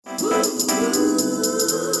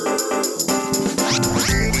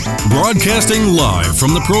Broadcasting live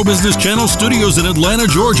from the Pro Business Channel studios in Atlanta,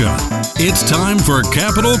 Georgia. It's time for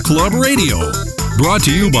Capital Club Radio. Brought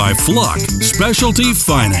to you by Flock Specialty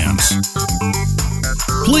Finance.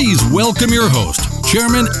 Please welcome your host,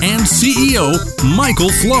 Chairman and CEO, Michael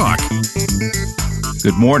Flock.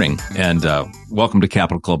 Good morning, and welcome to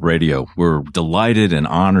Capital Club Radio. We're delighted and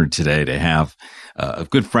honored today to have a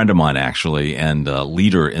good friend of mine, actually, and a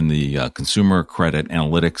leader in the consumer credit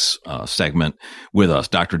analytics segment with us,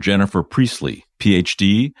 Dr. Jennifer Priestley,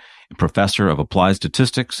 PhD, Professor of Applied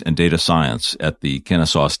Statistics and Data Science at the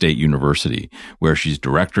Kennesaw State University, where she's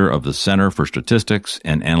Director of the Center for Statistics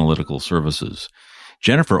and Analytical Services.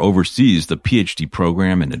 Jennifer oversees the PhD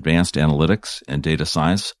program in Advanced Analytics and Data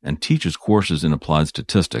Science and teaches courses in Applied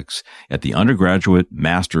Statistics at the undergraduate,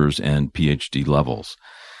 master's, and PhD levels.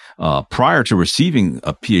 Prior to receiving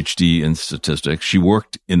a PhD in statistics, she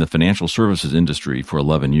worked in the financial services industry for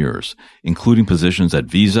 11 years, including positions at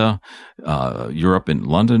Visa, Europe and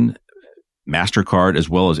London, MasterCard, as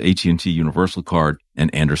well as AT&T Universal Card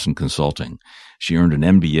and Anderson Consulting. She earned an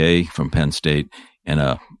MBA from Penn State and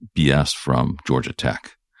a BS from Georgia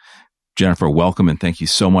Tech. Jennifer, welcome, and thank you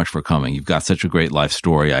so much for coming. You've got such a great life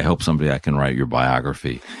story. I hope someday I can write your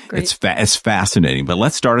biography. Great. It's fascinating, but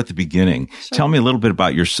let's start at the beginning. Sure. Tell me a little bit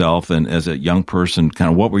about yourself, and as a young person,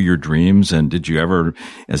 kind of what were your dreams, and did you ever,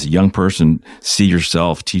 as a young person, see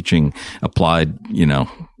yourself teaching applied,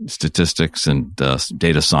 statistics and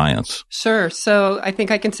data science? Sure. So I think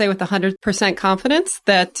I can say with 100% confidence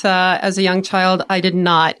that as a young child, I did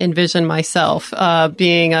not envision myself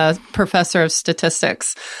being a professor of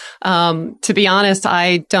statistics. To be honest,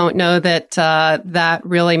 I don't know that that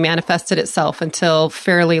really manifested itself until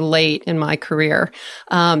fairly late in my career.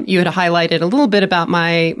 You had highlighted a little bit about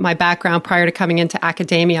my background prior to coming into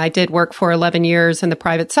academia. I did work for 11 years in the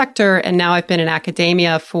private sector, and now I've been in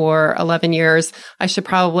academia for 11 years. I should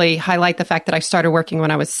probably highlight the fact that I started working when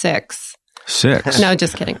I was 6. 6? No,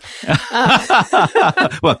 just kidding.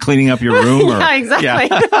 Well, cleaning up your room? Or, yeah,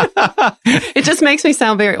 exactly. Yeah. It just makes me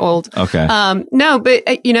sound very old. Okay. No, but,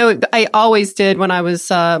 I always did when I was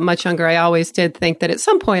much younger, I always did think that at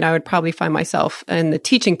some point I would probably find myself in the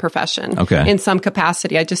teaching profession in some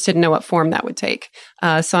capacity. I just didn't know what form that would take.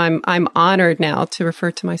 So I'm honored now to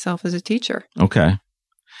refer to myself as a teacher. Okay.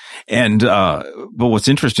 And, but what's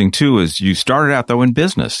interesting too is you started out though in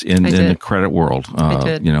business in the credit world,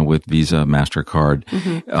 with Visa, MasterCard.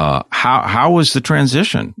 Mm-hmm. How was the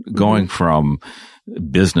transition going from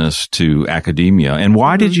business to academia, and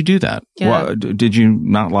why did you do that? Yeah. Did you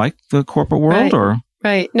not like the corporate world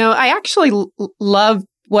Right. No, I actually love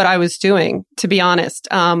what I was doing, to be honest.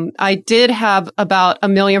 I did have about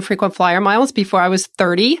 1 million frequent flyer miles before I was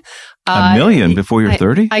 30. 1 million before you're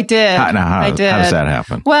 30? I did. How does that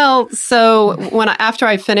happen? Well, so after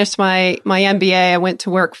I finished my MBA, I went to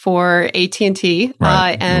work for AT&T,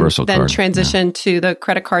 and Universal then transitioned to the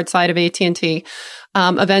credit card side of AT&T.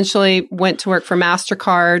 Eventually went to work for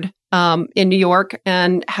MasterCard in New York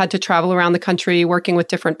and had to travel around the country working with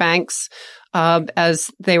different banks as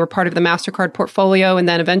they were part of the MasterCard portfolio, and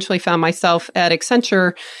then eventually found myself at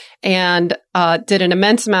Accenture and did an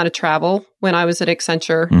immense amount of travel when I was at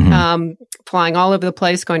Accenture, flying all over the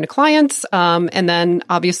place, going to clients, and then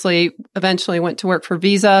obviously eventually went to work for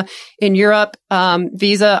Visa in Europe.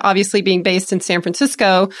 Visa obviously being based in San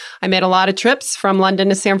Francisco, I made a lot of trips from London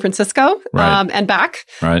to San Francisco and back.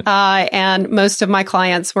 Right. And most of my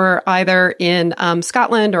clients were either in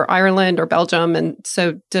Scotland or Ireland or Belgium, and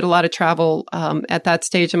so did a lot of travel at that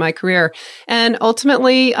stage in my career. And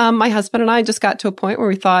ultimately, my husband and I just got to a point where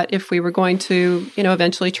we thought if we were going to,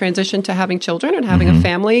 eventually transition to having children and having a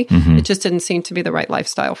family, it just didn't seem to be the right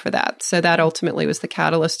lifestyle for that. So that ultimately was the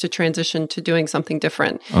catalyst to transition to doing something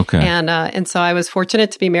different. Okay. And so I was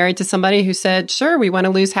fortunate to be married to somebody who said, sure, we want to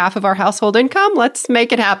lose half of our household income. Let's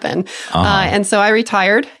make it happen. And so I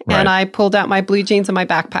retired and I pulled out my blue jeans and my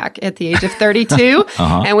backpack at the age of 32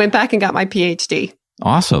 and went back and got my PhD.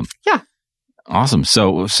 Awesome. Yeah. Awesome.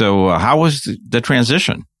 So how was the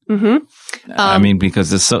transition? I mean,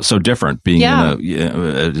 because it's so different being in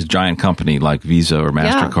a giant company like Visa or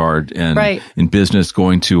MasterCard and in business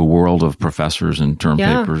going to a world of professors and term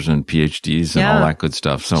papers and PhDs and all that good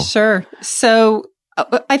stuff. So sure. So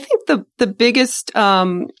I think the biggest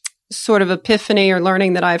sort of epiphany or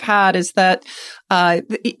learning that I've had is that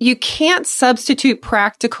you can't substitute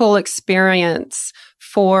practical experience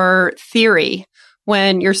for theory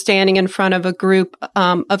when you're standing in front of a group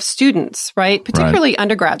of students, right? Particularly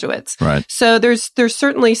undergraduates. Right. So there's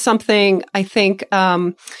certainly something, I think,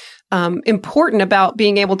 important about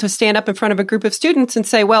being able to stand up in front of a group of students and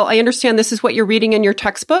say, well, I understand this is what you're reading in your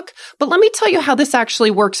textbook, but let me tell you how this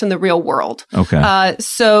actually works in the real world. Okay.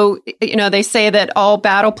 So, they say that all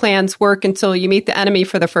battle plans work until you meet the enemy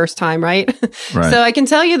for the first time, right? Right. So I can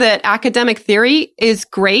tell you that academic theory is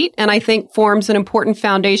great and I think forms an important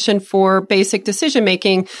foundation for basic decision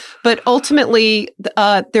making. But ultimately,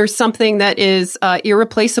 there's something that is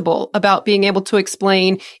irreplaceable about being able to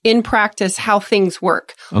explain in practice how things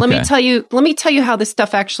work. Okay. Let me tell you how this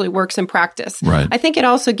stuff actually works in practice. Right. I think it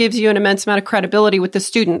also gives you an immense amount of credibility with the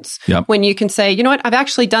students when you can say, you know what, I've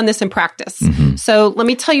actually done this in practice. Mm-hmm. So let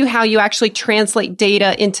me tell you how you actually translate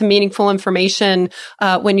data into meaningful information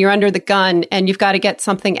when you're under the gun and you've got to get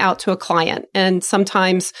something out to a client. And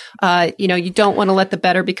sometimes, you don't want to let the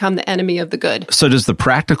better become the enemy of the good. So does the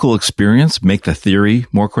practical experience make the theory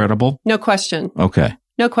more credible? No question. Okay.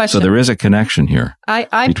 No question. So there is a connection here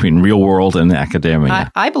between real world and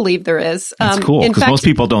academia. I believe there is. That's cool, because most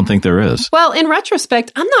people don't think there is. Well, in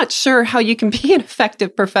retrospect, I'm not sure how you can be an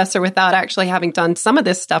effective professor without actually having done some of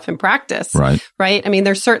this stuff in practice. Right. Right? I mean,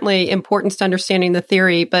 there's certainly importance to understanding the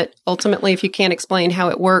theory, but ultimately, if you can't explain how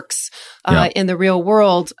it works in the real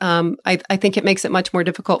world, I think it makes it much more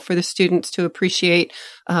difficult for the students to appreciate,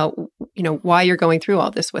 why you're going through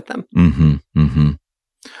all this with them. Mm-hmm. Mm-hmm.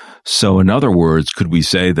 So in other words, could we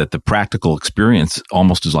say that the practical experience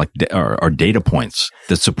almost is like are data points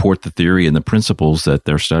that support the theory and the principles that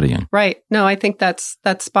they're studying? Right. No, I think that's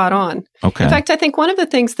spot on. Okay. In fact, I think one of the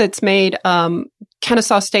things that's made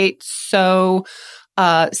Kennesaw State so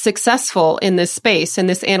successful in this space, in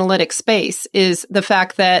this analytics space, is the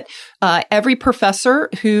fact that every professor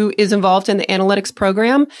who is involved in the analytics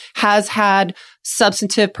program has had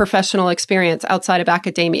substantive professional experience outside of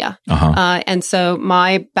academia. Uh-huh. And so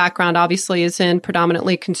my background obviously is in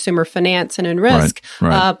predominantly consumer finance and in risk,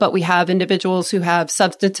 right. But we have individuals who have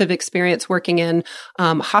substantive experience working in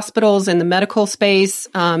hospitals, in the medical space,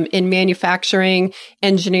 in manufacturing,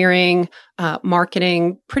 engineering,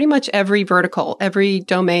 marketing, pretty much every vertical, every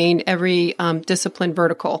domain, every discipline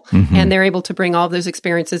vertical. Mm-hmm. And they're able to bring all of those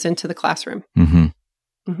experiences into the classroom. Mm-hmm.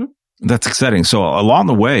 Mm-hmm. That's exciting. So along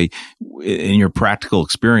the way, in your practical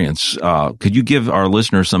experience, could you give our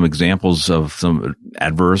listeners some examples of some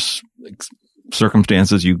adverse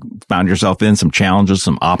circumstances you found yourself in, some challenges,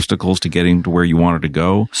 some obstacles to getting to where you wanted to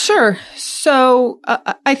go? Sure. So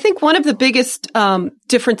I think one of the biggest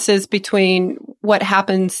differences between what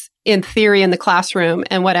happens in theory in the classroom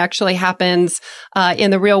and what actually happens in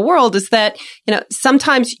the real world is that,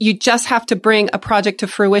 sometimes you just have to bring a project to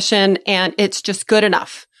fruition and it's just good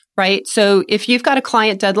enough. Right. So if you've got a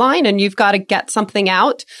client deadline and you've got to get something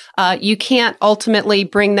out, you can't ultimately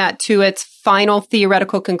bring that to its final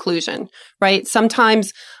theoretical conclusion. Right.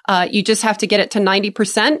 Sometimes you just have to get it to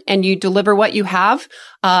 90% and you deliver what you have,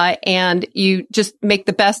 and you just make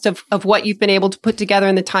the best of what you've been able to put together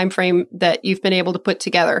in the time frame that you've been able to put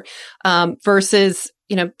together, versus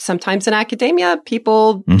sometimes in academia,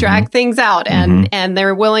 people drag things out and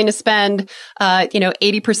they're willing to spend,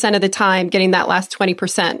 80% of the time getting that last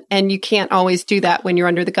 20%. And you can't always do that when you're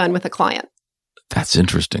under the gun with a client. That's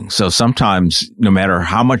interesting. So sometimes, no matter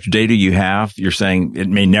how much data you have, you're saying it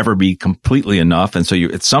may never be completely enough. And so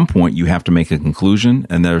at some point, you have to make a conclusion.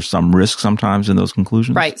 And there's some risk sometimes in those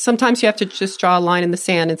conclusions. Right. Sometimes you have to just draw a line in the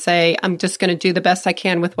sand and say, I'm just going to do the best I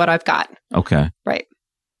can with what I've got. Okay. Right.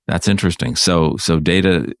 That's interesting. So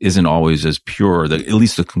data isn't always as pure. At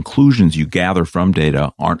least the conclusions you gather from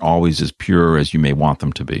data aren't always as pure as you may want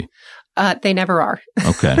them to be. They never are.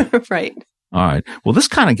 Okay. Right. All right. Well, this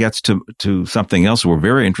kind of gets to something else we're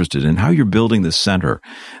very interested in, how you're building this center,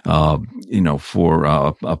 for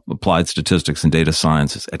applied statistics and data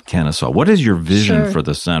science at Kennesaw. What is your vision for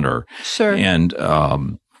the center? Sure. And,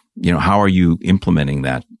 how are you implementing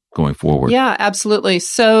that going forward? Yeah, absolutely.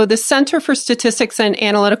 So the Center for Statistics and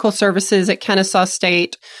Analytical Services at Kennesaw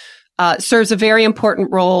State serves a very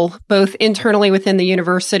important role, both internally within the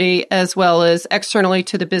university as well as externally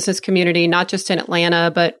to the business community, not just in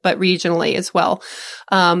Atlanta, but regionally as well.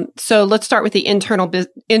 So let's start with the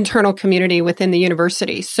internal community within the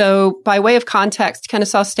university. So by way of context,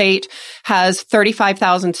 Kennesaw State has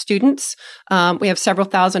 35,000 students. We have several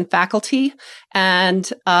thousand faculty,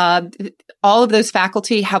 and all of those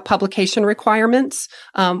faculty have publication requirements.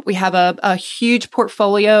 We have a huge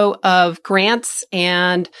portfolio of grants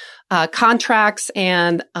and contracts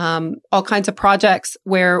and all kinds of projects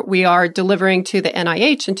where we are delivering to the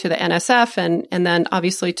NIH and to the NSF and then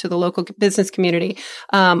obviously to the local business community.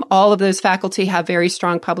 All of those faculty have very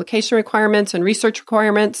strong publication requirements and research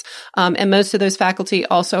requirements. And most of those faculty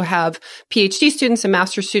also have PhD students and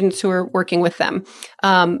master's students who are working with them.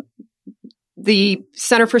 the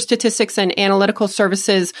Center for Statistics and Analytical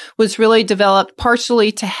Services was really developed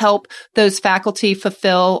partially to help those faculty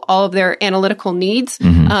fulfill all of their analytical needs.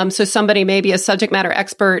 So somebody may be a subject matter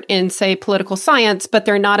expert in, say, political science, but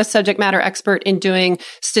they're not a subject matter expert in doing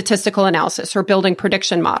statistical analysis or building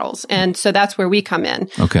prediction models. And so that's where we come in.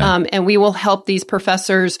 Okay. And we will help these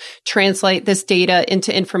professors translate this data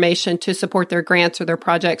into information to support their grants or their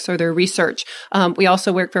projects or their research. We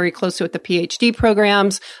also work very closely with the PhD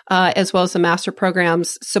programs, as well as the master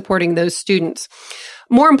programs supporting those students.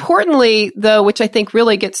 More importantly, though, which I think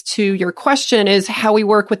really gets to your question, is how we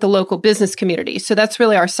work with the local business community. So that's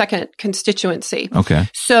really our second constituency. Okay.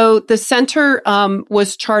 So the center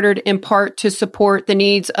was chartered in part to support the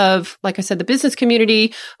needs of, like I said, the business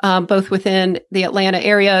community, both within the Atlanta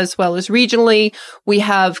area as well as regionally. We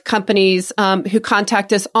have companies who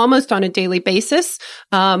contact us almost on a daily basis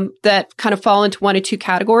that kind of fall into one of two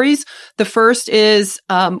categories. The first is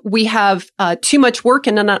we have too much work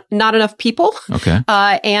and not enough people. Okay.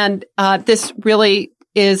 And this really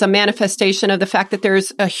is a manifestation of the fact that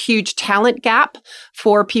there's a huge talent gap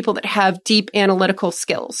for people that have deep analytical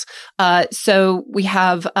skills. So we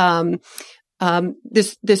have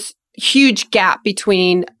this huge gap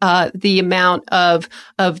between the amount of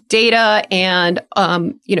data and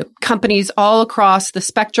companies all across the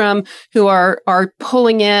spectrum who are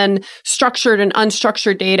pulling in structured and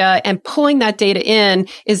unstructured data, and pulling that data in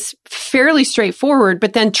is fairly straightforward,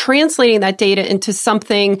 but then translating that data into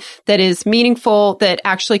something that is meaningful, that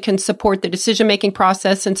actually can support the decision-making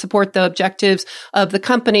process and support the objectives of the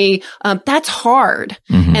company, that's hard.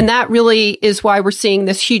 And that really is why we're seeing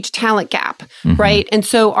this huge talent gap, right? And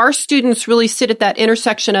so our students really sit at that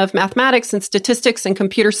intersection of mathematics and statistics and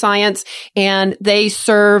computer science, and they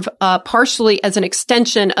serve partially as an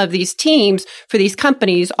extension of these teams for these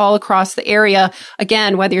companies all across the area.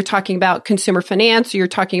 Again, whether you're talking about consumer finance, or you're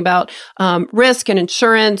talking about risk and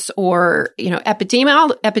insurance, or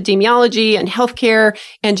epidemiology and healthcare,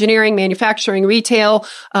 engineering, manufacturing, retail,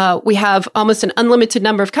 we have almost an unlimited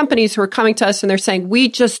number of companies who are coming to us and they're saying, we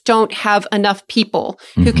just don't have enough people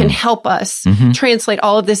who can help us translate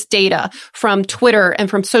all of this data from Twitter and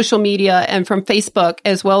from social media and from Facebook,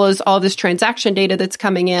 as well as all this transaction data that's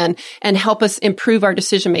coming in, and help us improve our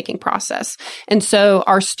decision-making process. And so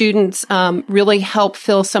our students really help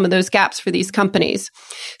fill some of those gaps for these companies.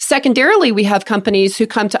 Secondarily, we have companies who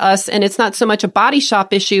come to us, and it's not so much a body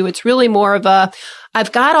shop issue. It's really more of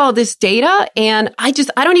I've got all this data and I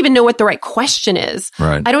don't even know what the right question is.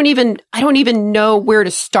 Right. I don't even know where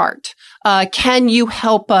to start. Can you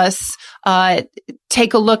help us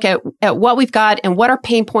take a look at what we've got and what our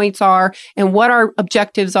pain points are and what our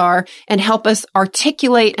objectives are, and help us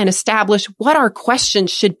articulate and establish what our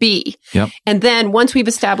questions should be? Yep. And then once we've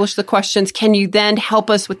established the questions, can you then help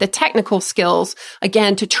us with the technical skills,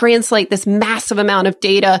 again, to translate this massive amount of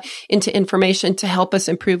data into information to help us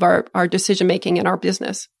improve our decision-making in our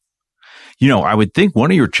business? I would think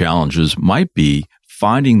one of your challenges might be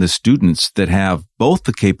finding the students that have both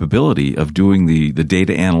the capability of doing the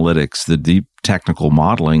data analytics, the deep technical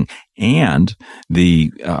modeling, and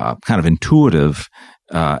the kind of intuitive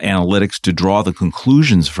analytics to draw the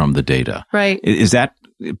conclusions from the data. Right. Is that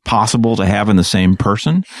possible to have in the same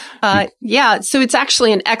person? Yeah. So it's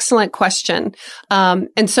actually an excellent question.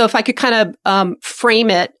 And so if I could kind of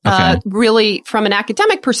frame it really from an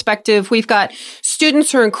academic perspective, we've got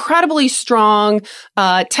students who are incredibly strong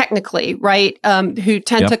technically, right, who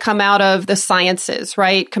tend to come out of the sciences,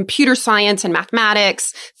 right, computer science and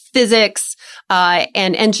mathematics, physics,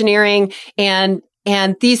 and engineering, and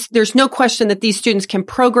there's no question that these students can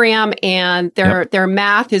program, and their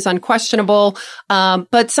math is unquestionable.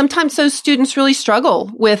 But sometimes those students really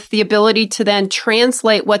struggle with the ability to then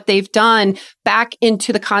translate what they've done back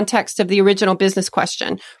into the context of the original business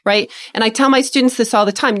question, right? And I tell my students this all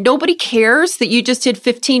the time. Nobody cares that you just did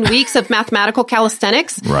 15 weeks of mathematical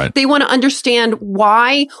calisthenics. Right. They want to understand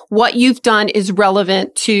why what you've done is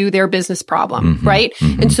relevant to their business problem, right?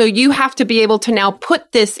 And so you have to be able to now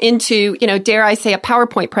put this into, dare I say, a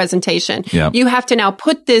PowerPoint presentation. Yep. You have to now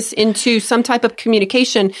put this into some type of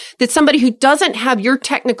communication that somebody who doesn't have your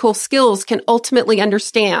technical skills can ultimately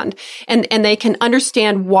understand, and they can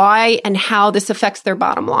understand why and how this affects their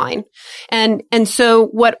bottom line. And so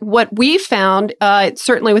what we found,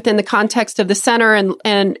 certainly within the context of the center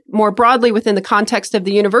and more broadly within the context of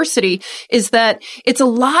the university, is that it's a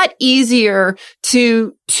lot easier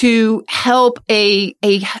to help a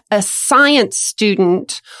science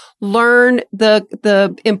student learn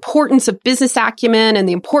the importance of business acumen and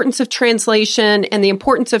the importance of translation and the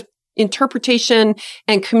importance of interpretation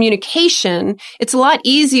and communication, it's a lot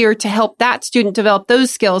easier to help that student develop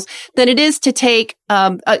those skills than it is to take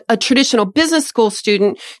a traditional business school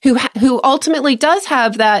student who ultimately does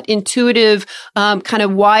have that intuitive kind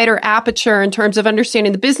of wider aperture in terms of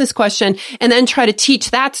understanding the business question, and then try to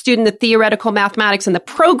teach that student the theoretical mathematics and the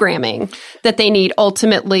programming that they need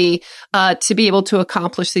ultimately to be able to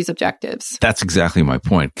accomplish these objectives. That's exactly my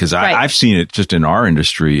point, because I've seen it just in our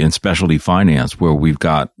industry in specialty finance, where we've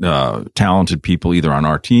got talented people either on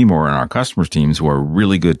our team or in our customers' teams who are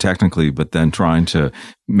really good technically, but then trying to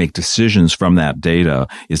make decisions from that data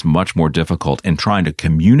is much more difficult, and trying to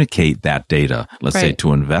communicate that data, let's say,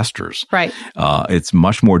 to investors. Right. It's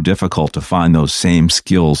much more difficult to find those same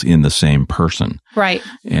skills in the same person. Right.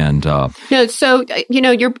 And so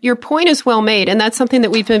your point is well made, and that's something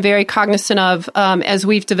that we've been very cognizant of as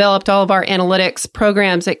we've developed all of our analytics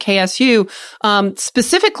programs at KSU.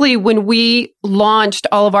 Specifically, when we launched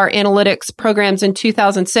all of our analytics programs in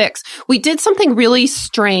 2006, we did something really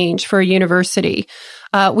strange for a university.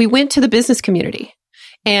 We went to the business community.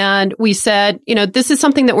 And we said, this is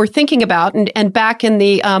something that we're thinking about. And back in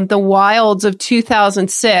the wilds of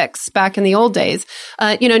 2006, back in the old days,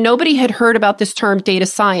 nobody had heard about this term data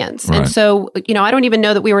science. Right. And so, I don't even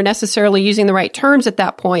know that we were necessarily using the right terms at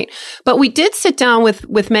that point. But we did sit down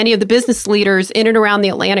with many of the business leaders in and around the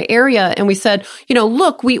Atlanta area. And we said,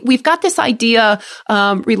 look, we've got this idea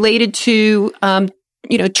related to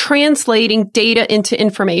translating data into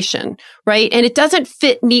information, right? And it doesn't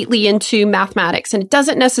fit neatly into mathematics, and it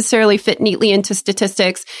doesn't necessarily fit neatly into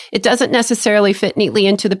statistics. It doesn't necessarily fit neatly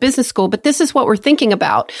into the business school, but this is what we're thinking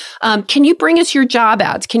about. Can you bring us your job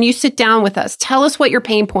ads? Can you sit down with us? Tell us what your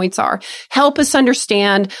pain points are. Help us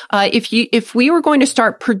understand if we were going to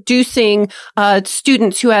start producing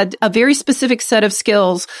students who had a very specific set of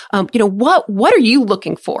skills, what are you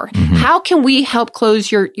looking for? Mm-hmm. How can we help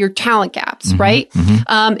close your talent gaps, mm-hmm. right?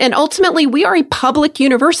 Mm-hmm. And ultimately, we are a public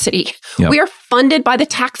university. Yep. We are funded by the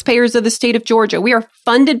taxpayers of the state of Georgia. We are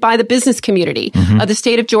funded by the business community mm-hmm. of the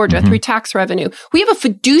state of Georgia mm-hmm. through tax revenue. We have a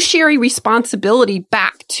fiduciary responsibility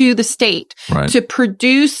back to the state to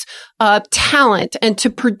produce talent and to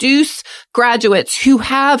produce graduates who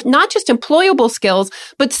have not just employable skills,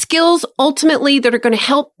 but skills ultimately that are going to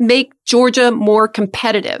help make Georgia more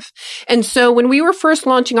competitive. And so when we were first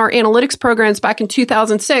launching our analytics programs back in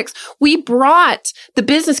 2006, we brought the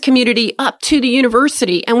business community up to the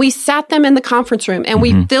university and we sat them in the conference room and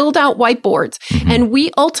mm-hmm. we filled out whiteboards mm-hmm. and we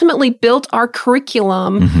ultimately built our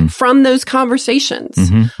curriculum mm-hmm. from those conversations.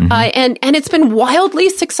 Mm-hmm. Mm-hmm. And it's been wildly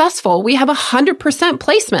successful. We have 100%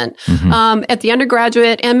 placement mm-hmm. At the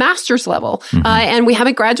undergraduate and master's level. Mm-hmm. And we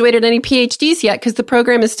haven't graduated any PhDs yet because the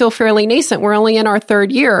program is still fairly nascent. We're only in our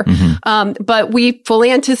third year. Mm-hmm. But we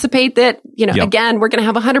fully anticipate that, again, we're going to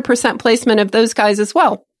have 100% placement of those guys as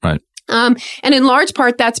well. Right. And in large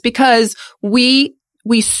part, that's because we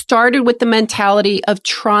started with the mentality of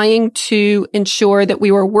trying to ensure that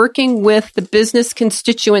we were working with the business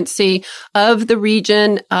constituency of the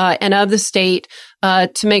region and of the state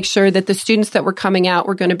to make sure that the students that were coming out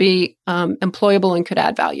were going to be employable and could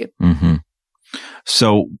add value. Mm-hmm.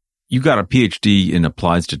 So you got a PhD in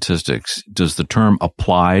applied statistics. Does the term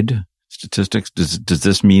applied statistics, does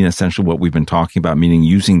this mean essentially what we've been talking about, meaning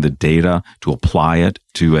using the data to apply it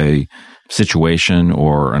to a situation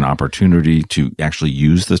or an opportunity to actually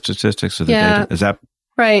use the statistics of the data? Is that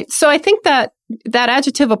right? So I think that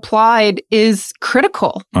adjective applied is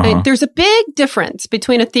critical. Uh-huh. Right? There's a big difference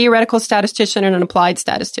between a theoretical statistician and an applied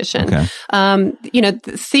statistician. Okay.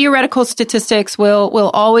 Theoretical statistics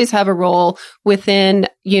will always have a role within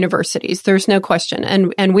universities. There's no question.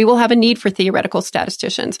 And we will have a need for theoretical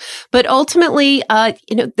statisticians. But ultimately,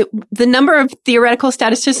 the number of theoretical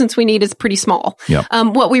statisticians we need is pretty small. Yep.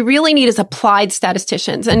 What we really need is applied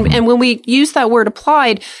statisticians. And, mm-hmm. and when we use that word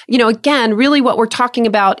applied, again, really what we're talking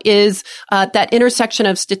about is that intersection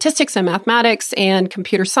of statistics and mathematics and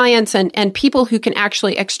computer science and people who can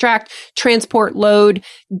actually extract, transport, load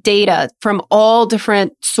data from all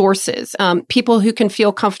different sources. People who can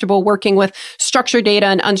feel comfortable working with structured data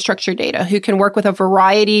and unstructured data, who can work with a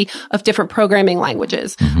variety of different programming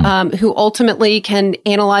languages, mm-hmm. who ultimately can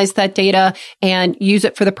analyze that data and use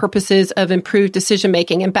it for the purposes of improved decision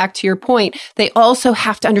making. And back to your point, they also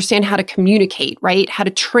have to understand how to communicate, right? How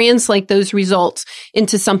to translate those results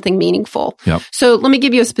into something meaningful. Yep. So let me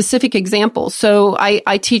give you a specific example. So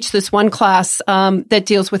I teach this one class that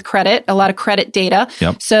deals with credit, a lot of credit data.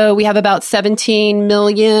 Yep. So we have about 17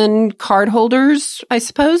 million cardholders, I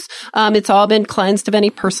suppose. It's all been cleansed of any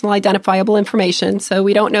personal identifiable information. So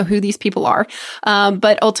we don't know who these people are.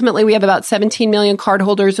 But ultimately, we have about 17 million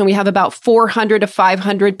cardholders, and we have about 400 to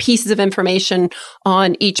 500 pieces of information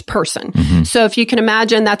on each person. Mm-hmm. So if you can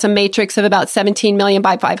imagine, that's a matrix of about 17 million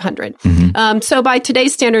by 500. Mm-hmm. So by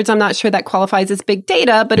today's standards, I'm not sure that qualifies as big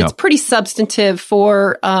data, but it's pretty substantive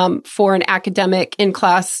for an academic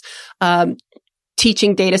in-class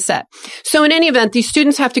teaching data set. So in any event, these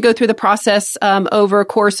students have to go through the process over a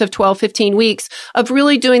course of 12, 15 weeks of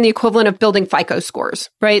really doing the equivalent of building FICO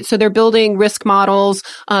scores, right? So they're building risk models,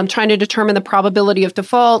 trying to determine the probability of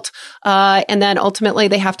default. And then ultimately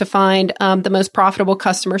they have to find the most profitable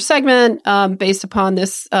customer segment based upon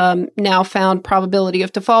this now found probability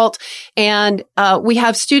of default. And we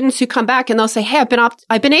have students who come back and they'll say, hey,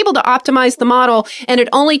 I've been able to optimize the model and it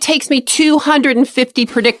only takes me 250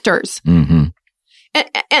 predictors. Mm-hmm.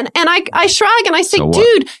 And I shrug and I say,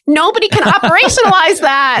 dude, nobody can operationalize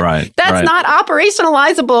that. Right. That's not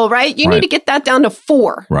operationalizable, right? You need to get that down to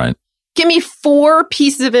 4. Right. Give me 4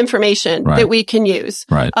 pieces of information that we can use.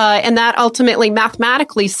 Right. And that ultimately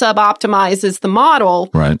mathematically sub-optimizes the model.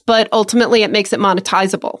 Right. But ultimately it makes it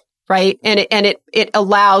monetizable. Right. And it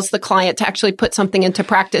allows the client to actually put something into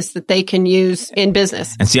practice that they can use in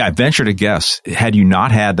business. And see, I venture to guess, had you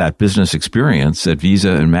not had that business experience at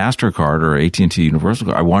Visa and MasterCard or AT&T Universal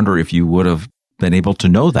Card, I wonder if you would have been able to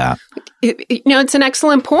know that. It's an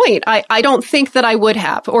excellent point. I don't think that I would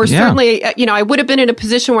have, or certainly, I would have been in a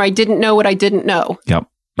position where I didn't know what I didn't know. Yep.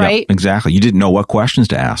 Right. Yep, exactly. You didn't know what questions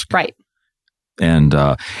to ask. Right. And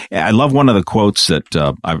I love one of the quotes that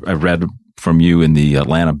I read from you in the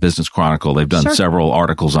Atlanta Business Chronicle. They've done several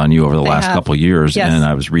articles on you over the last couple of years, and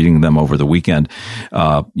I was reading them over the weekend.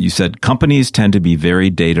 You said companies tend to be very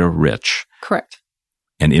data rich. Correct.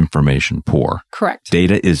 And information poor. Correct.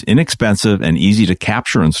 Data is inexpensive and easy to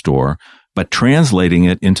capture and store, but translating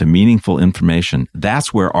it into meaningful information,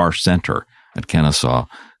 that's where our center at Kennesaw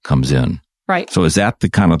comes in. Right. So is that the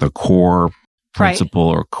kind of the core principle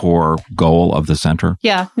or core goal of the center?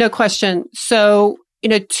 Yeah, no question. So,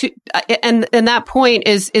 and that point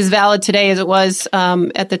is valid today as it was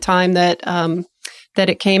at the time that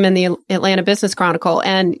it came in the Atlanta Business Chronicle.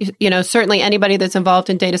 And, certainly anybody that's involved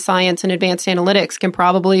in data science and advanced analytics can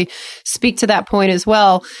probably speak to that point as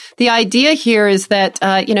well. The idea here is that,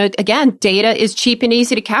 again, data is cheap and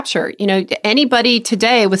easy to capture. Anybody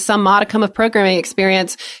today with some modicum of programming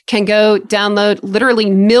experience can go download literally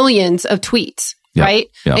millions of tweets. Yep, right?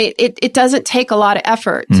 Yep. It doesn't take a lot of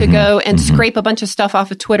effort to go and scrape a bunch of stuff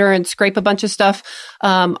off of Twitter and scrape a bunch of stuff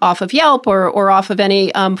off of Yelp or off of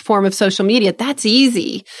any form of social media. That's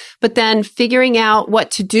easy. But then figuring out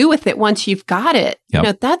what to do with it once you've got it,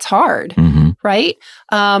 that's hard. Right?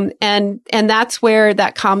 And that's where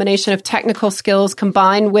that combination of technical skills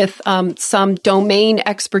combined with some domain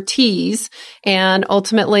expertise and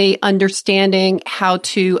ultimately understanding how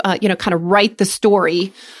to, kind of write the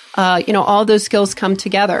story. All those skills come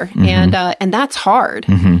together, and that's hard.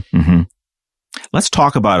 Let's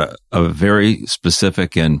talk about a very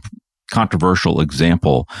specific and controversial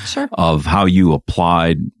example of how you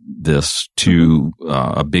applied this to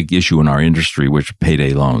a big issue in our industry, which are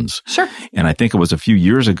payday loans. Sure. And I think it was a few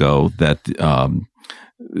years ago that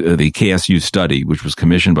the KSU study, which was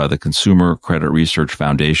commissioned by the Consumer Credit Research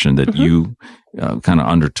Foundation that you kind of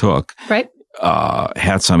undertook. Right.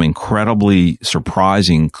 Had some incredibly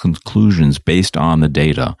surprising conclusions based on the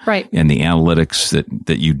data and the analytics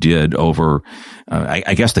that you did over,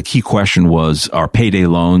 I guess the key question was, are payday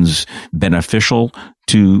loans beneficial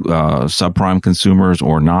to subprime consumers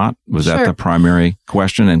or not? Was that the primary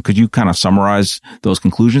question? And could you kind of summarize those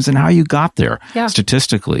conclusions and how you got there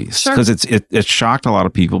statistically? Because it shocked a lot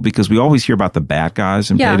of people because we always hear about the bad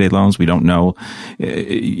guys in payday loans. We don't know,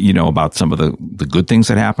 about some of the good things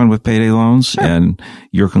that happen with payday loans. And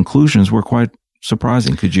your conclusions were quite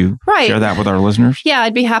surprising. Could you share that with our listeners? Yeah,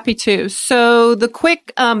 I'd be happy to. So the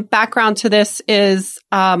quick background to this is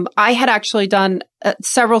I had actually done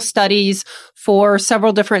several studies for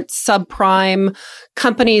several different subprime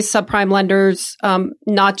companies, subprime lenders,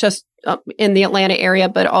 not just in the Atlanta area,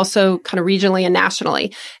 but also kind of regionally and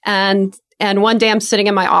nationally. And one day I'm sitting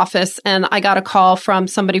in my office and I got a call from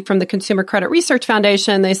somebody from the Consumer Credit Research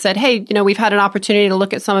Foundation. They said, hey, we've had an opportunity to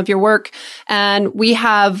look at some of your work and we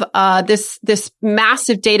have this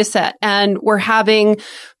massive data set and we're having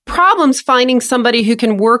problems finding somebody who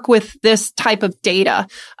can work with this type of data.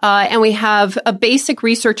 And we have a basic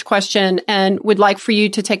research question and would like for you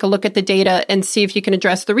to take a look at the data and see if you can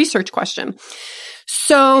address the research question.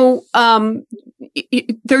 So,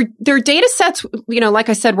 their data sets, like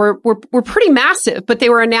I said, were pretty massive, but they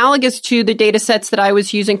were analogous to the data sets that I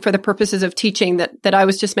was using for the purposes of teaching that I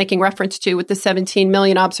was just making reference to with the 17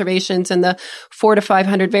 million observations and the 400 to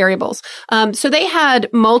 500 variables. So they had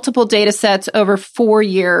multiple data sets over 4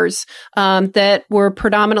 years, that were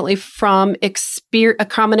predominantly from a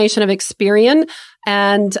combination of Experian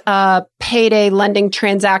and payday lending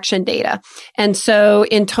transaction data. And so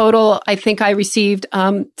in total, I think I received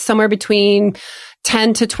somewhere between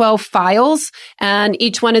 10 to 12 files, and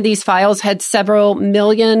each one of these files had several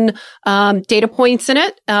million data points in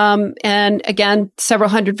it, and again,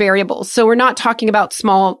 several hundred variables. So we're not talking about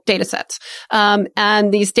small data sets.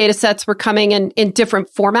 And these data sets were coming in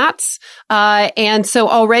different formats. And so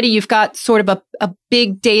already you've got sort of a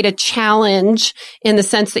big data challenge in the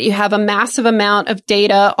sense that you have a massive amount of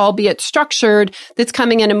data, albeit structured, that's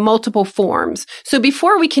coming in multiple forms. So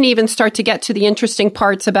before we can even start to get to the interesting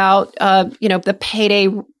parts about, the payday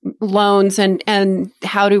loans and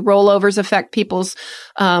how do rollovers affect people's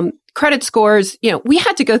credit scores, we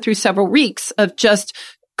had to go through several weeks of just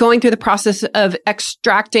going through the process of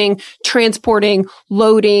extracting, transporting,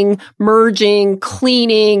 loading, merging,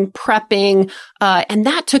 cleaning, prepping, and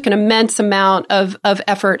that took an immense amount of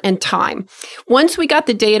effort and time. Once we got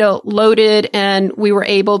the data loaded and we were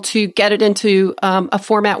able to get it into a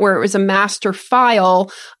format where it was a master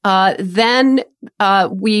file, then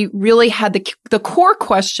we really had the core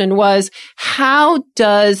question was, how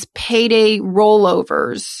does payday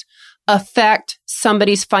rollovers affect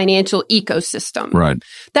somebody's financial ecosystem? Right.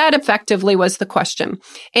 That effectively was the question.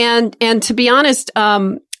 And to be honest,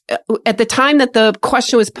 at the time that the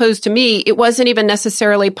question was posed to me, it wasn't even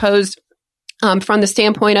necessarily posed from the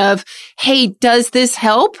standpoint of, hey, does this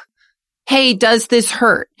help? Hey, does this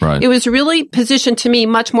hurt? Right. It was really positioned to me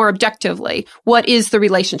much more objectively. What is the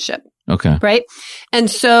relationship? Okay. Right. And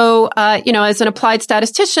so, as an applied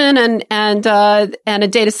statistician and a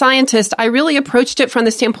data scientist, I really approached it from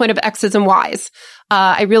the standpoint of X's and Y's.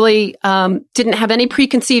 I really didn't have any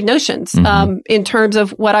preconceived notions in terms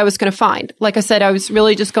of what I was going to find. Like I said, I was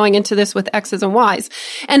really just going into this with X's and Y's.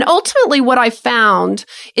 And ultimately, what I found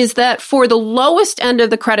is that for the lowest end of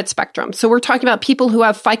the credit spectrum, so we're talking about people who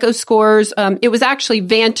have FICO scores, it was actually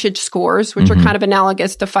Vantage scores, which are kind of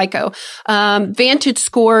analogous to FICO. Vantage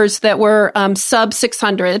scores that were sub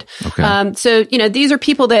 600. Okay. So, these are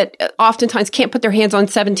people that oftentimes can't put their hands on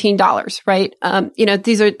 $17, right?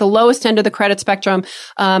 These are the lowest end of the credit spectrum.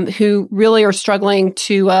 Who really are struggling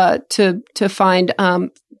to find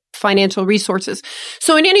financial resources.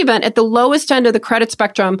 So in any event, at the lowest end of the credit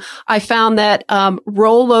spectrum, I found that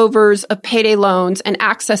rollovers of payday loans and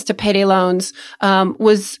access to payday loans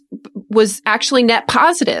was actually net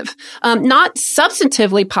positive, not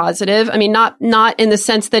substantively positive. I mean, not in the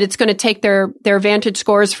sense that it's going to take their Vantage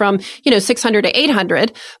scores from 600 to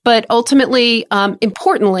 800, but ultimately,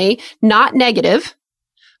 importantly, not negative.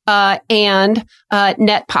 And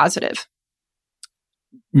net positive.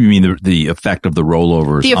 You mean the effect of the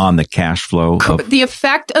rollovers on the cash flow? The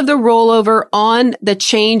effect of the rollover on the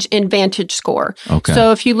change in Vantage score. Okay.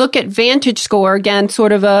 So if you look at Vantage score, again,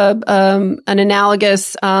 sort of an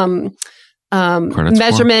analogous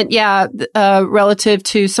measurement, relative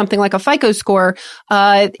to something like a FICO score.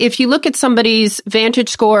 If you look at somebody's Vantage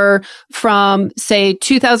score from, say,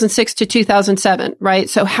 2006 to 2007, right?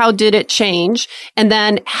 So how did it change? And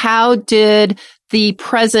then how did the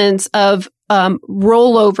presence of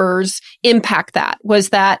rollovers impact that? Was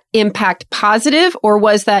that impact positive or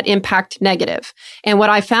was that impact negative? And what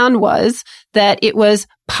I found was that it was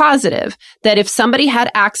positive, that if somebody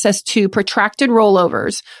had access to protracted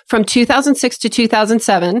rollovers from 2006 to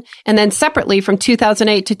 2007, and then separately from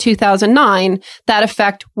 2008 to 2009, that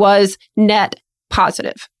effect was net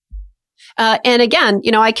positive. And again,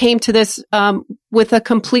 I came to this with a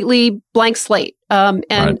completely blank slate. And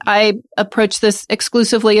right. I approached this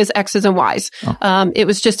exclusively as X's and Y's. Oh. It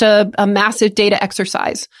was just a massive data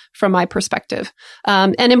exercise from my perspective.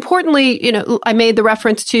 And importantly, I made the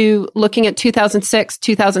reference to looking at 2006,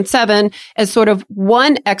 2007 as sort of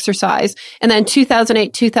one exercise, and then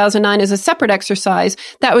 2008, 2009 as a separate exercise.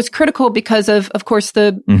 That was critical because of course,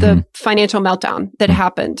 the financial meltdown that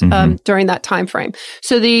happened during that time frame.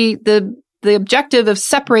 So the the objective of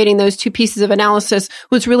separating those two pieces of analysis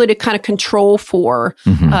was really to kind of control for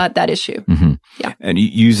that issue. Yeah. And you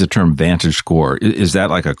use the term Vantage Score. Is that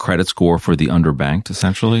like a credit score for the underbanked,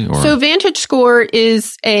 essentially? Or? So Vantage Score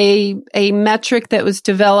is a metric that was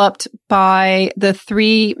developed by the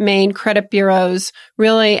three main credit bureaus,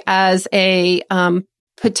 really as a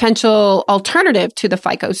potential alternative to the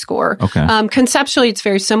FICO score. Okay. Conceptually, it's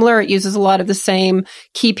very similar. It uses a lot of the same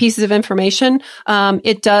key pieces of information.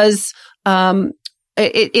 It does.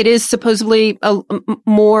 It is supposedly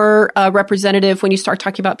more representative when you start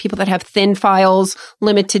talking about people that have thin files,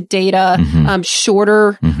 limited data,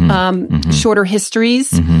 shorter histories.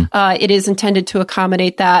 It is intended to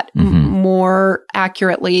accommodate that more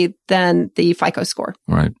accurately than the FICO score.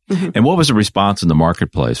 Right. And what was the response in the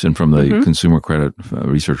marketplace and from the Consumer Credit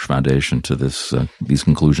Research Foundation to these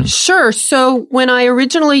conclusions? Sure. So when I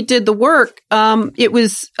originally did the work, it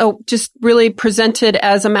was just really presented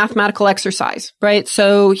as a mathematical exercise, right?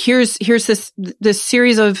 So here's this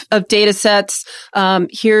series of data sets.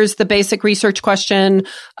 Here's the basic research question.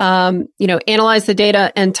 Analyze the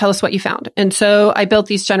data and tell us what you found. And so I built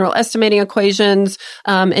these general estimating equations,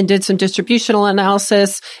 and did some distributional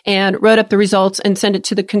analysis and wrote up the results and sent it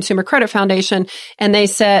to the Consumer Credit Foundation. And they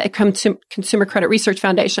said, Consumer Credit Research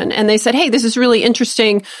Foundation. And they said, hey, this is really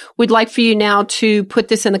interesting. We'd like for you now to put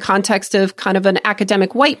this in the context of kind of an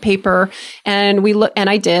academic white paper. And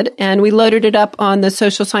I did. And we loaded it up on the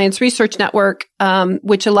Social Science Research Network,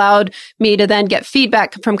 which allowed me to then get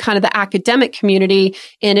feedback from kind of the academic community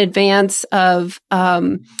in advance of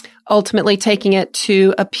ultimately taking it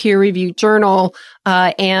to a peer-reviewed journal.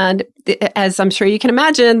 And as I'm sure you can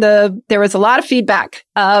imagine, there was a lot of feedback,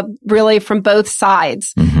 really from both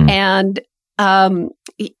sides. And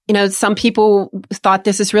some people thought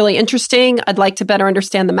this is really interesting. I'd like to better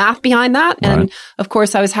understand the math behind that. And right. Of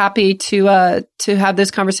course, I was happy to have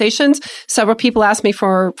those conversations. Several people asked me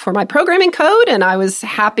for my programming code, and I was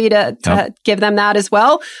happy to give them that as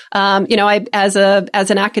well. I, as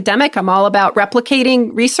an academic, I'm all about replicating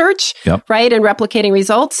research, right? And replicating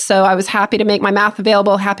results. So I was happy to make my math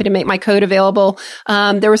available, happy to make my code available.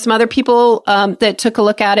 There were some other people, that took a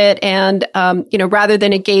look at it and, rather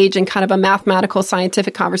than engage in kind of a mathematical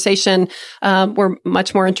scientific conversation, were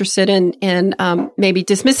much more interested in maybe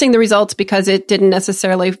dismissing the results because it didn't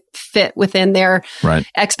necessarily fit within their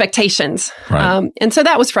expectations. Right. And so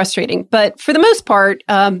that was frustrating. But for the most part,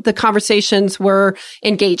 the conversations were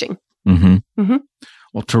engaging.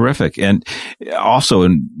 Well, terrific. And also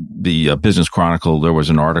in the Business Chronicle, there was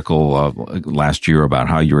an article last year about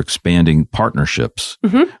how you're expanding partnerships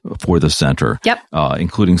for the center,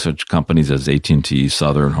 including such companies as AT&T,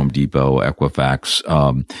 Southern, Home Depot,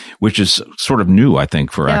 Equifax, which is sort of new, I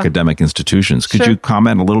think, for academic institutions. Could you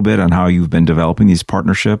comment a little bit on how you've been developing these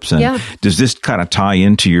partnerships? And does this kind of tie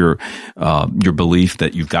into your belief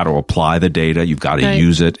that you've got to apply the data, you've got to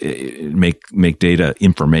use it, make data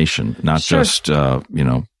information, not just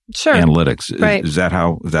analytics. Right. Is that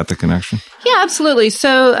the connection? Yeah, absolutely.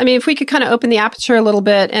 So, I mean, if we could kind of open the aperture a little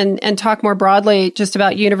bit and talk more broadly just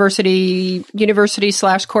about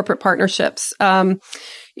university/corporate partnerships.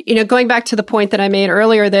 Going back to the point that I made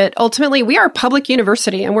earlier that ultimately we are a public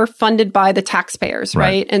university and we're funded by the taxpayers,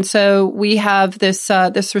 right? And so we have this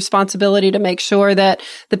responsibility to make sure that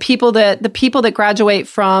the people that graduate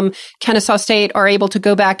from Kennesaw State are able to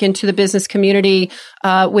go back into the business community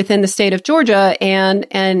within the state of Georgia and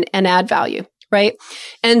add value, right?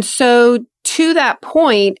 And so to that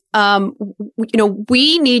point,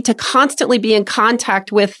 we need to constantly be in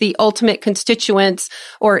contact with the ultimate constituents,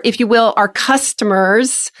 or if you will, our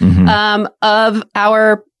customers of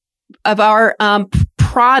our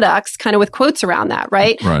products, kind of with quotes around that,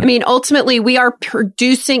 right? I mean, ultimately, we are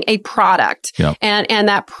producing a product, and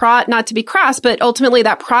that not to be crass, but ultimately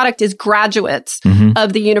that product is graduates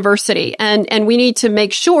of the university, and we need to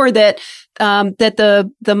make sure that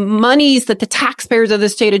the monies that the taxpayers of the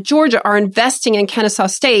state of Georgia are investing in Kennesaw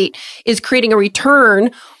State is creating a return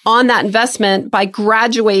on that investment by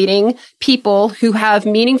graduating people who have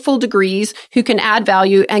meaningful degrees, who can add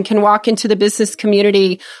value and can walk into the business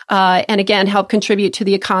community, and again, help contribute to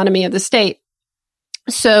the economy of the state.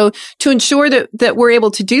 So to ensure that we're able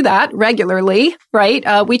to do that regularly,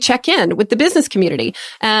 right, we check in with the business community.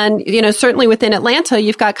 And, certainly within Atlanta,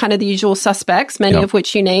 you've got kind of the usual suspects, many of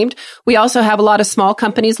which you named. We also have a lot of small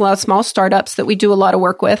companies, a lot of small startups that we do a lot of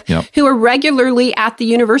work with who are regularly at the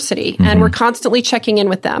university. And we're constantly checking in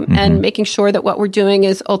with them and making sure that what we're doing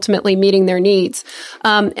is ultimately meeting their needs.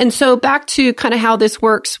 And so back to kind of how this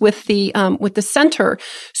works with the center.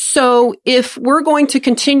 So if we're going to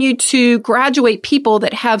continue to graduate people people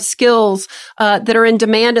that have skills that are in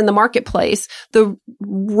demand in the marketplace, the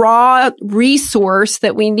raw resource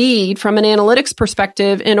that we need from an analytics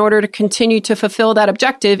perspective in order to continue to fulfill that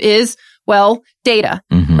objective is, well, data,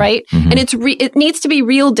 right? And it needs to be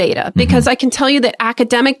real data, because I can tell you that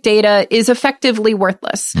academic data is effectively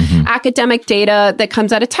worthless. Academic data that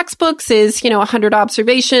comes out of textbooks is, 100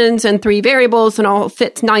 observations and 3 variables, and all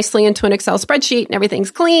fits nicely into an Excel spreadsheet, and everything's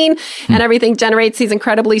clean, and everything generates these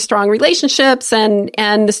incredibly strong relationships, and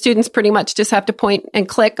the students pretty much just have to point and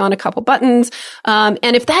click on a couple buttons.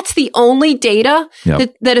 And if that's the only data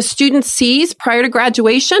that a student sees prior to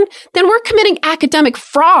graduation, then we're committing academic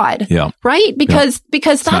fraud, right?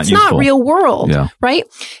 Because that's not real world, right?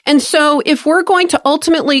 And so if we're going to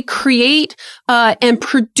ultimately create and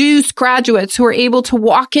produce graduates who are able to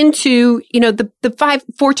walk into, the 5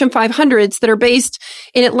 Fortune 500s that are based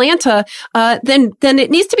in Atlanta, then it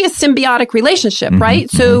needs to be a symbiotic relationship, right?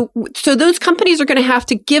 So those companies are going to have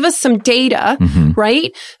to give us some data,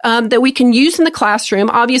 right? That we can use in the classroom,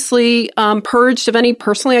 obviously purged of any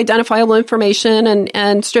personally identifiable information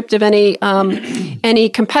and stripped of any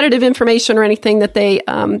competitive information or anything that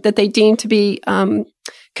they deem to be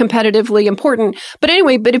competitively important. But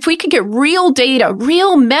if we could get real data,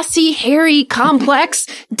 real messy, hairy, complex,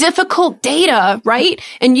 difficult data, right?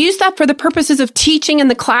 And use that for the purposes of teaching in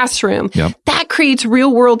the classroom, that creates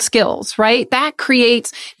real world skills, right? That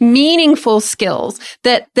creates meaningful skills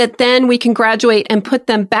that then we can graduate and put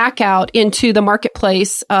them back out into the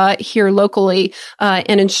marketplace here locally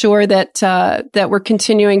and ensure that we're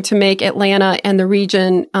continuing to make Atlanta and the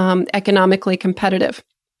region economically competitive.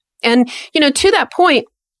 And, to that point,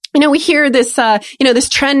 we hear this, this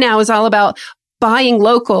trend now is all about buying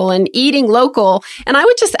local and eating local. And I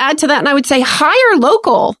would just add to that, and I would say hire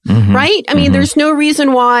local, right? I mean, there's no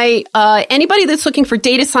reason why anybody that's looking for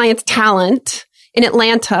data science talent in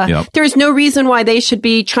Atlanta, there's no reason why they should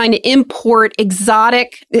be trying to import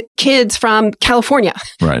exotic kids from California,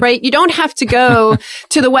 right? You don't have to go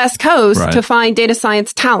to the West Coast to find data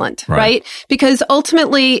science talent, right? Because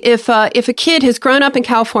ultimately, if a kid has grown up in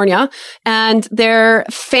California and their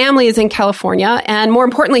family is in California, and more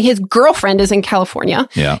importantly, his girlfriend is in California,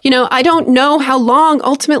 I don't know how long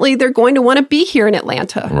ultimately they're going to want to be here in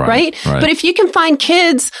Atlanta, right? But if you can find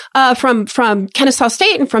kids from Kennesaw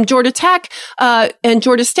State and from Georgia Tech, and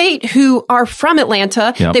Georgia State who are from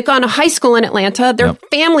Atlanta. They've gone to high school in Atlanta. Their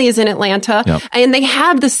family is in Atlanta, and they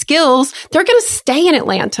have the skills. They're going to stay in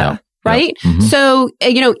Atlanta, right? So,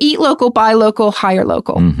 eat local, buy local, hire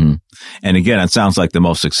local. And again, it sounds like the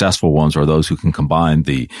most successful ones are those who can combine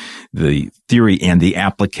the theory and the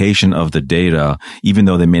application of the data, even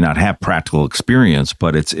though they may not have practical experience,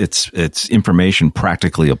 but it's information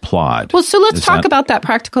practically applied. Well, so let's talk about that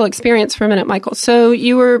practical experience for a minute, Michael. So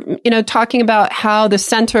you were, talking about how the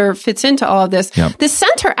center fits into all of this. The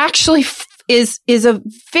center actually is a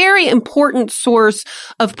very important source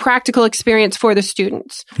of practical experience for the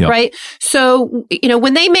students, right? So,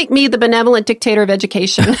 when they make me the benevolent dictator of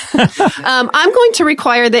education, I'm going to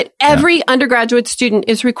require that every undergraduate student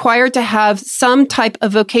is required to have some type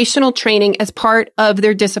of vocational training as part of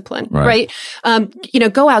their discipline, right?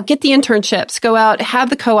 Go out, get the internships, go out, have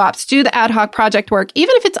the co-ops, do the ad hoc project work,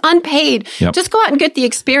 even if it's unpaid, just go out and get the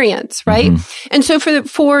experience, right? And so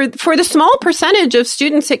for the small percentage of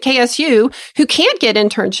students at KSU who can't get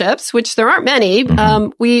internships, which there aren't many,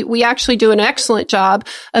 we actually do an excellent job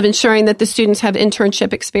of ensuring that the students have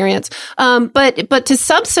internship experience. But to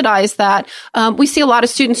subsidize that, we see a lot of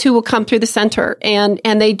students who will come through the center and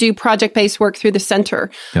they do project-based work through the center.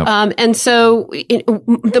 And so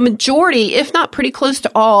the majority, if not pretty close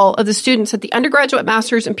to all of the students at the undergraduate,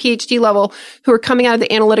 master's, and PhD level who are coming out of the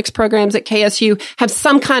analytics programs at KSU have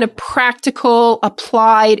some kind of practical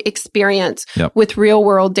applied experience with real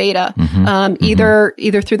world data.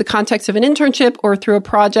 Either through the context of an internship or through a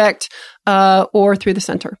project or through the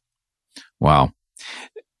center. Wow.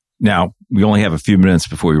 Now, we only have a few minutes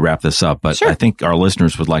before we wrap this up, but I think our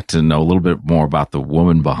listeners would like to know a little bit more about the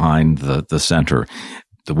woman behind the center,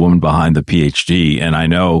 the woman behind the PhD. And I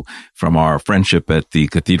know from our friendship at the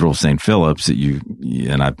Cathedral of St. Philip's that you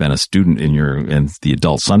and I've been a student in the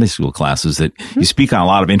adult Sunday school classes that you speak on a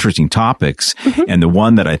lot of interesting topics. And the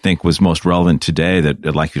one that I think was most relevant today that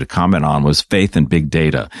I'd like you to comment on was faith and big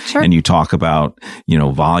data. And you talk about,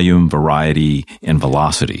 volume, variety, and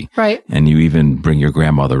velocity. Right. And you even bring your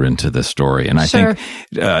grandmother into this story. And I think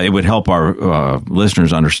it would help our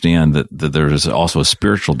listeners understand that there's also a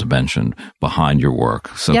spiritual dimension behind your work.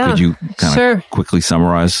 So could you kind of quickly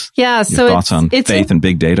summarize your thoughts on faith and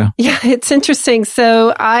big data? Yeah, it's interesting.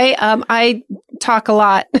 So I talk a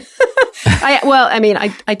lot.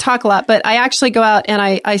 I talk a lot, but I actually go out and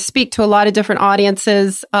I speak to a lot of different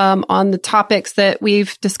audiences on the topics that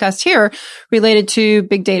we've discussed here related to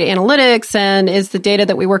big data analytics, and is the data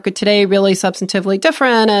that we work with today really substantively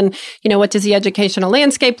different, and what does the educational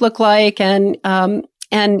landscape look like, and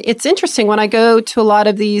it's interesting when I go to a lot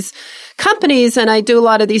of these companies and I do a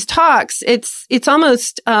lot of these talks, it's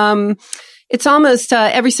almost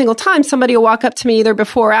every single time somebody will walk up to me either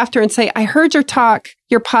before or after and say, I heard your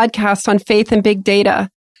podcast on faith and big data,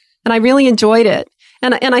 and I really enjoyed it.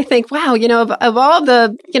 And I think, wow, of all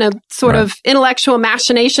the, sort of intellectual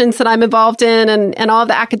machinations that I'm involved in and all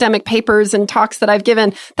the academic papers and talks that I've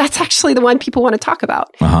given, that's actually the one people want to talk about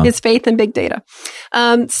is faith and big data.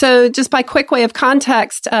 So just by quick way of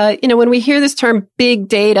context, when we hear this term big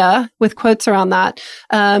data with quotes around that,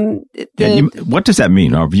 what does that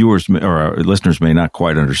mean? Our viewers or our listeners may not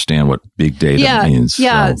quite understand what big data means.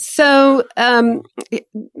 Yeah. So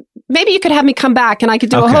maybe you could have me come back and I could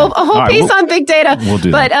do a whole piece on big data. We'll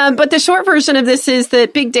do that. But the short version of this is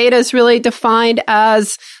that big data is really defined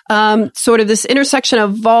as sort of this intersection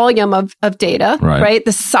of volume of data, right?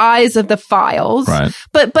 The size of the files. Right.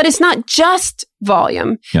 But it's not just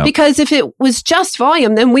volume, because if it was just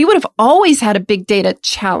volume, then we would have always had a big data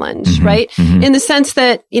challenge, right? Mm-hmm. In the sense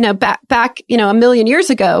that, back, a million years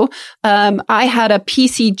ago, I had a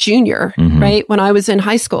PC Junior, right? When I was in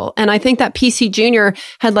high school. And I think that PC Junior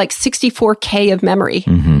had like 64K of memory,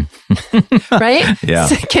 right? Yeah.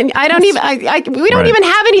 So we don't even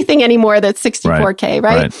have anything anymore that's 64K,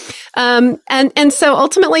 right? And so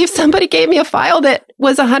ultimately, if somebody gave me a file that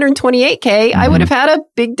was 128K, I would have had a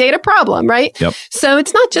big data problem, right? Yep. So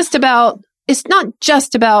it's not just about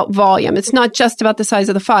volume. It's not just about the size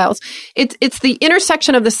of the files. It's the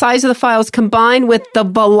intersection of the size of the files combined with the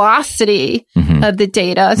velocity of the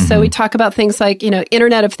data. So we talk about things like,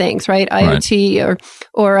 Internet of Things, right? IoT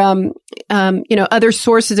or other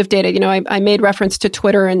sources of data. I made reference to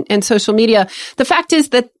Twitter and social media. The fact is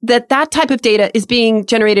that type of data is being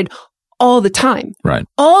generated all the time. Right.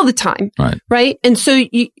 All the time. Right. Right. And so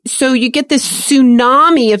you get this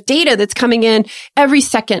tsunami of data that's coming in every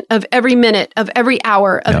second of every minute of every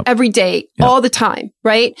hour of every day, all the time.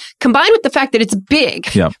 Right. Combined with the fact that it's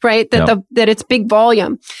big, right. That it's big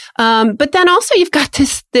volume. But then also you've got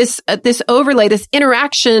this overlay, this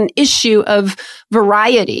interaction issue of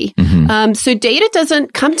variety. So data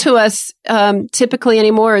doesn't come to us, typically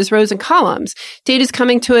anymore as rows and columns. Data is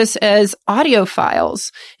coming to us as audio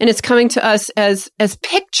files, and it's coming to us as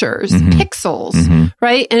pictures, pixels,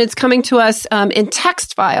 right? And it's coming to us in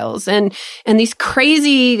text files and these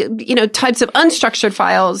crazy, types of unstructured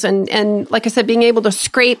files, and like I said, being able to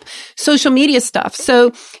scrape social media stuff.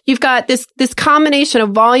 So you've got this combination of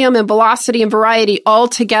volume and velocity and variety all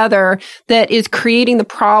together that is creating the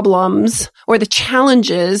problems or the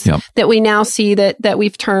challenges that we now see that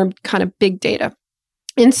we've termed kind of big data.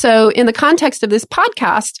 And so in the context of this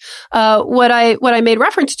podcast, what I made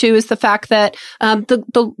reference to is the fact that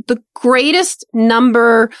the greatest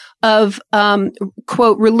number of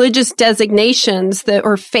quote religious designations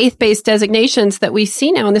or faith-based designations that we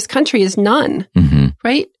see now in this country is none.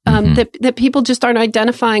 Right? That people just aren't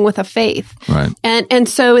identifying with a faith. Right. And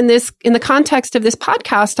so in the context of this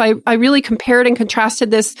podcast, I really compared and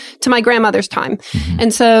contrasted this to my grandmother's time.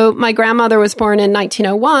 And so my grandmother was born in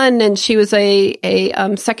 1901, and she was a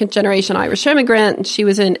second generation Irish immigrant, and she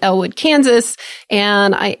was in Elwood, Kansas.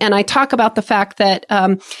 And I talk about the fact that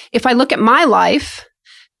if I look at my life,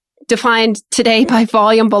 defined today by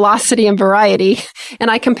volume, velocity, and variety. And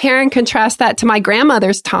I compare and contrast that to my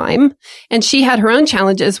grandmother's time. And she had her own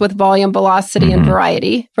challenges with volume, velocity, and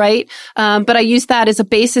variety, right? But I use that as a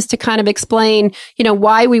basis to kind of explain,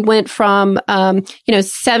 why we went from,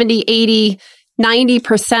 70, 80,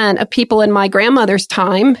 90% of people in my grandmother's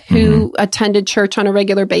time who attended church on a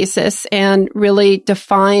regular basis and really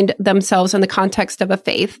defined themselves in the context of a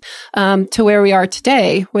faith, to where we are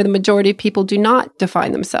today, where the majority of people do not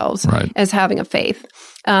define themselves as having a faith.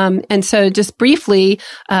 And so just briefly,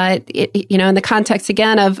 in the context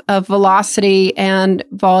again of velocity and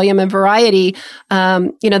volume and variety,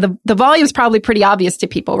 the volume is probably pretty obvious to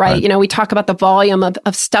people, right? We talk about the volume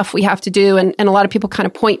of stuff we have to do. And a lot of people kind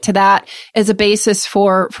of point to that as a basis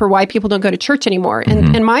for why people don't go to church anymore.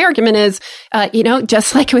 And my argument is,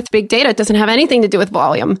 just like with big data, it doesn't have anything to do with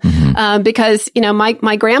volume. Because,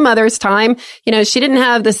 my grandmother's time, she didn't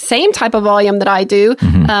have the same type of volume that I do,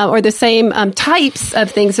 or the same types of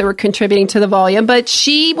things that were contributing to the volume. But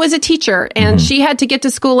she was a teacher, and she had to get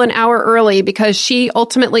to school an hour early because she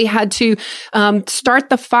ultimately had to start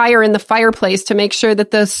the fire in the fireplace to make sure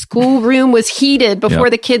that the schoolroom was heated before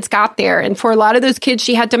the kids got there. And for a lot of those kids,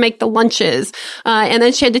 she had to make the lunches, and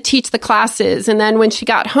then she had to teach the classes. And then when she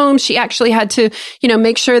got home, she actually had to,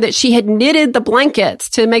 make sure that she had knitted the blankets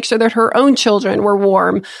to make sure that her own children were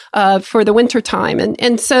warm for the winter time.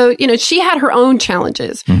 And so, she had her own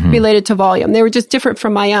challenges related to volume. They were just different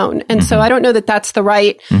from my own. And so I don't know that that's the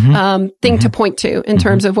right thing to point to in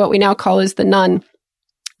terms of what we now call as the nun.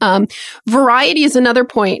 Variety is another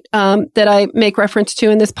point that I make reference to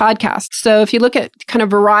in this podcast. So if you look at kind of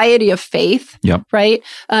variety of faith, right?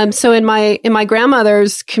 So in my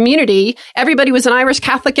grandmother's community, everybody was an Irish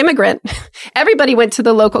Catholic immigrant. Everybody went to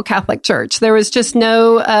the local Catholic church. There was just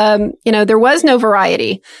no, there was no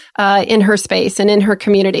variety in her space and in her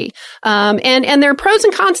community. And there are pros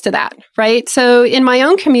and cons to that, right? So in my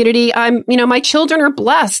own community, my children are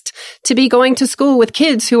blessed to be going to school with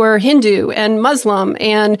kids who are Hindu and Muslim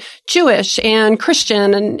and Jewish and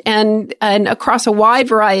Christian and across a wide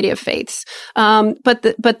variety of faiths.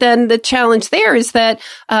 But then the challenge there is that,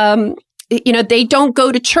 they don't go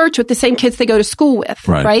to church with the same kids they go to school with,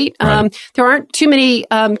 right? There aren't too many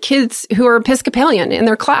kids who are Episcopalian in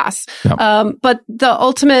their class. But the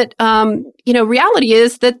ultimate, reality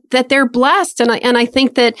is that they're blessed. And I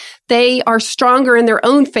think that they are stronger in their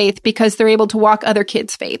own faith because they're able to walk other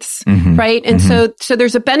kids' faiths, right? And so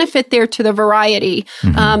there's a benefit there to the variety.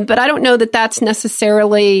 But I don't know that that's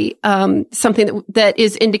necessarily something that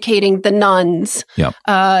is indicating the nuns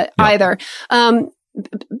either.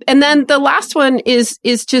 And then the last one is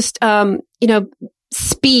just,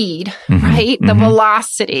 speed, right? The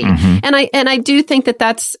velocity. And I do think that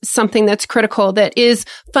that's something that's critical that is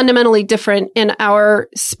fundamentally different in our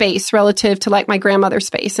space relative to like my grandmother's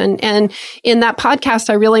space. And in that podcast,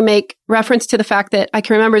 I really make reference to the fact that I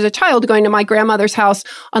can remember as a child going to my grandmother's house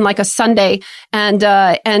on like a Sunday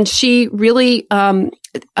and she really,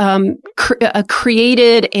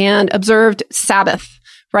 created and observed Sabbath.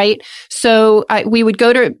 Right. So we would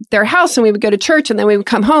go to their house and we would go to church and then we would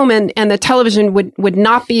come home and the television would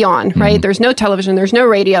not be on. Right. There's no television. There's no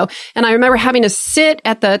radio. And I remember having to sit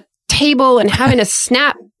at the table and having to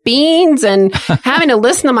snap beans and having to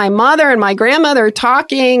listen to my mother and my grandmother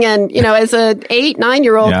talking. And, as an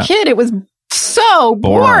 8-9-year-old kid, it was so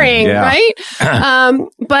boring, right?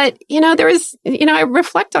 But, there was, I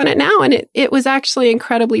reflect on it now and it was actually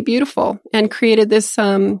incredibly beautiful and created this,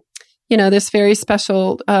 this very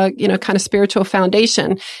special, kind of spiritual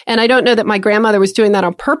foundation. And I don't know that my grandmother was doing that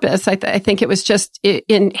on purpose. I think it was just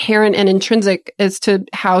inherent and intrinsic as to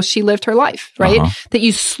how she lived her life, right? That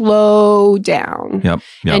you slow down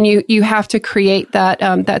and you have to create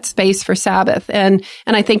that space for Sabbath. And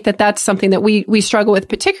I think that that's something that we struggle with,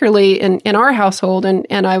 particularly in our household.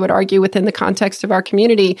 And I would argue within the context of our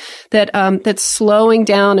community that slowing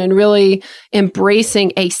down and really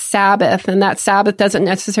embracing a Sabbath, and that Sabbath doesn't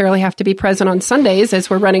necessarily have to be present on Sundays as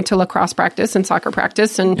we're running to lacrosse practice and soccer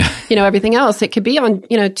practice and, everything else. It could be on,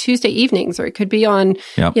 Tuesday evenings, or it could be on,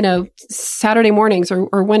 Saturday mornings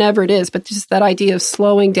or whenever it is. But just that idea of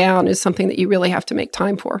slowing down is something that you really have to make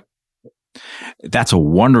time for. That's a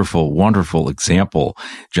wonderful, wonderful example,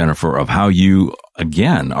 Jennifer, of how you,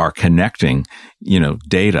 again, are connecting,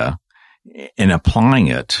 data and applying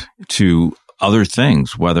it to other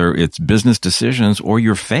things, whether it's business decisions or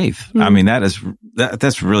your faith. I mean,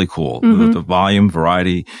 that's really cool. The volume,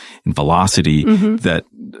 variety, and velocity that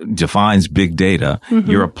defines big data,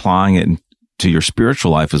 you're applying it to your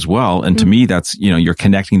spiritual life as well. And to me, that's, you're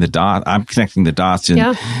connecting the dots. I'm connecting the dots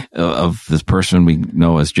of this person we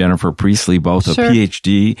know as Jennifer Priestley, both a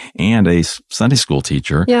PhD and a Sunday school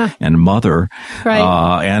teacher and mother,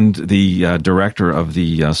 and the director of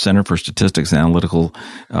the Center for Statistics and Analytical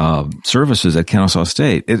Services at Kennesaw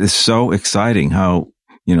State. It is so exciting how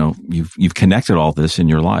you've connected all this in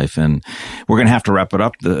your life, and we're going to have to wrap it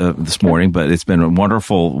up this morning, but it's been a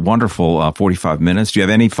wonderful, wonderful 45 minutes. Do you have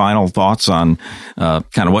any final thoughts on kind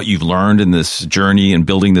of what you've learned in this journey and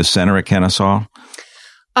building this center at Kennesaw?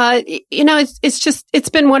 It's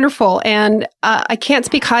been wonderful. And I can't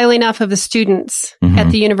speak highly enough of the students at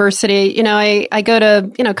the university. I go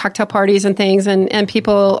to, cocktail parties and things, and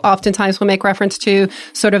people oftentimes will make reference to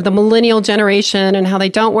sort of the millennial generation and how they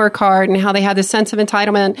don't work hard and how they have this sense of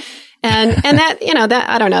entitlement. And that, that,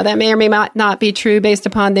 I don't know, that may or may not be true based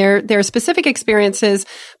upon their specific experiences.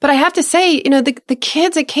 But I have to say, the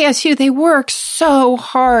kids at KSU, they work so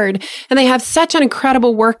hard and they have such an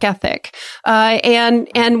incredible work ethic.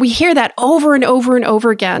 And we hear that over and over and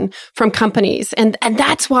over again from companies. And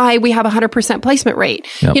that's why we have a 100% placement rate.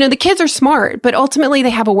 Yep. The kids are smart, but ultimately they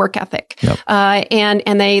have a work ethic. Yep.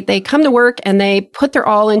 And they come to work and they put their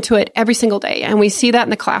all into it every single day. And we see that in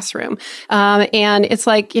the classroom. And it's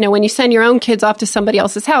like, when you send your own kids off to somebody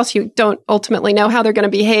else's house, you don't ultimately know how they're going to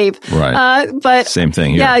behave. Right. But same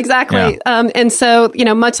thing here. Yeah, exactly. Yeah. And so,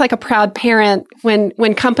 much like a proud parent,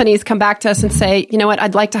 when companies come back to us and say, you know what,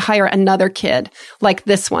 I'd like to hire another kid like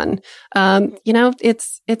this one,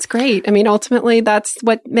 it's great. I mean, ultimately, that's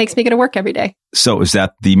what makes me go to work every day. So is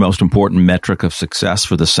that the most important metric of success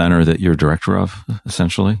for the center that you're director of,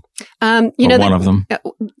 essentially? One of them?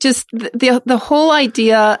 Just the whole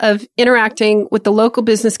idea of interacting with the local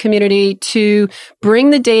business community to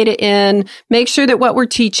bring the data in, make sure that what we're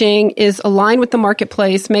teaching is aligned with the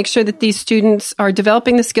marketplace, make sure that these students are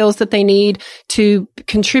developing the skills that they need to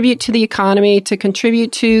contribute to the economy, to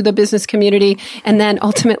contribute to the business community, and then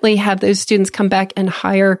ultimately have those students come back and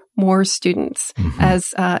hire more students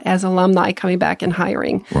as alumni coming back and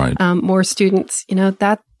hiring more students.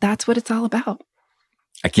 That's what it's all about.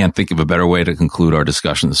 I can't think of a better way to conclude our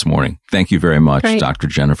discussion this morning. Thank you very much, Great. Dr.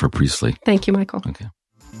 Jennifer Priestley. Thank you, Michael. Okay.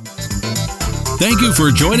 Thank you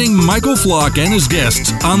for joining Michael Flock and his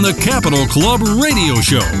guests on the Capital Club Radio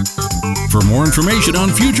Show. For more information on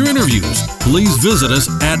future interviews, please visit us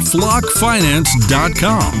at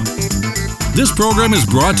flockfinance.com. This program is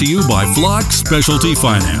brought to you by Flock Specialty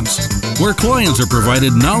Finance, where clients are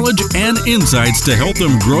provided knowledge and insights to help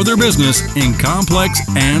them grow their business in complex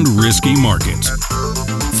and risky markets.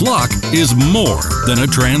 Flock is more than a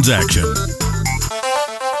transaction.